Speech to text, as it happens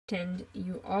And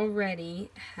you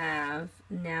already have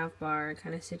navbar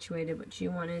kind of situated, but you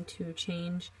wanted to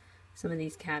change some of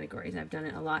these categories. I've done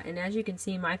it a lot, and as you can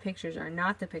see, my pictures are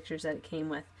not the pictures that it came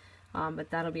with, but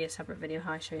that'll be a separate video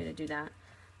how I show you to do that.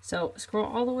 So scroll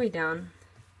all the way down.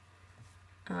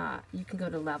 You can go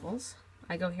to levels.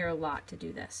 I go here a lot to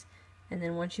do this, and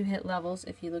then once you hit levels,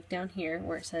 if you look down here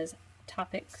where it says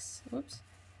topics, whoops,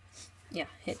 yeah,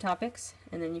 hit topics,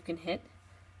 and then you can hit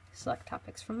select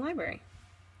topics from library.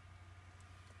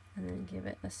 And then give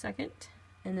it a second,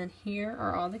 and then here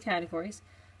are all the categories.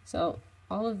 So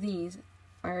all of these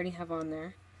I already have on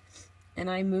there, and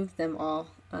I moved them all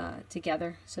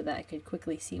together so that I could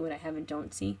quickly see what I have and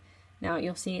don't see. Now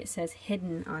you'll see it says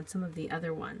hidden on some of the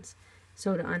other ones.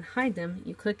 So to unhide them,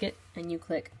 you click it and you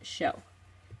click show.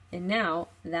 And now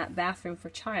that bathroom for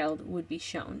child would be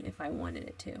shown if I wanted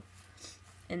it to.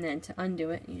 And then to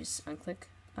undo it, you just unclick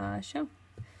show.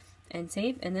 And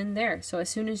save, and then there. So as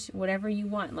soon as whatever you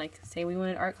want, like say we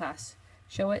wanted art class,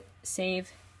 show it,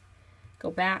 save,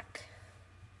 go back.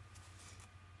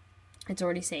 It's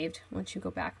already saved once you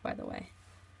go back, by the way.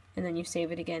 And then you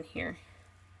save it again here.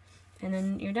 And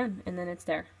then you're done, and then it's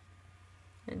there.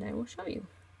 And I will show you.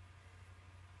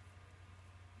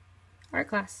 Art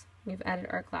class. We've added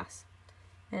art class.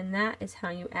 And that is how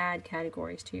you add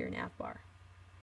categories to your nav bar.